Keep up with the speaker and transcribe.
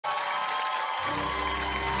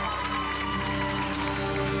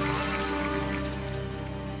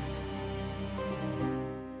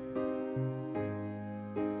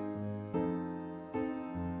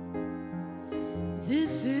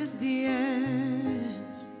this is the end.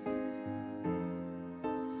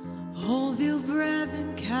 Hold your breath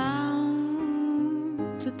and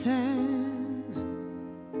count to 10.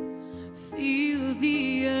 Feel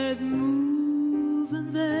the earth move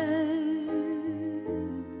and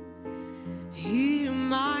then hear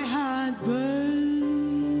my heart burst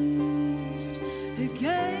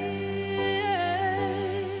again.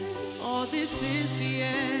 Oh, this is the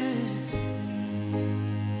end.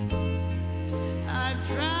 I've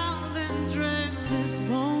drowned and dreamt this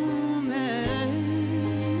moment,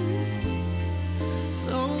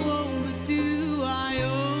 so overdue I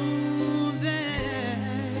owe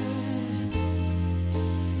them.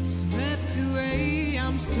 Swept away,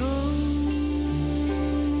 I'm stolen.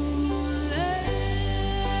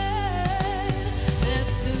 Let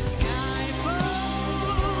the sky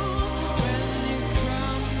fall when it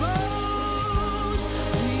crumbles.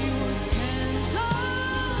 We will stand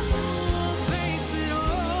tall, face it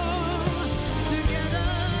all together.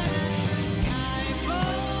 Let the sky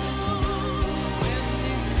fall when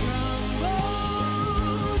it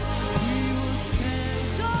crumbles. We will stand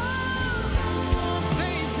tall,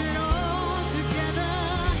 face it all together.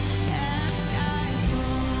 At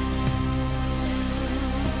Skyfall.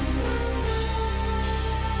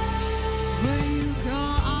 Where you go,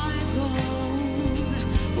 I go.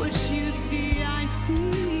 What you see, I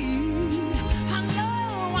see.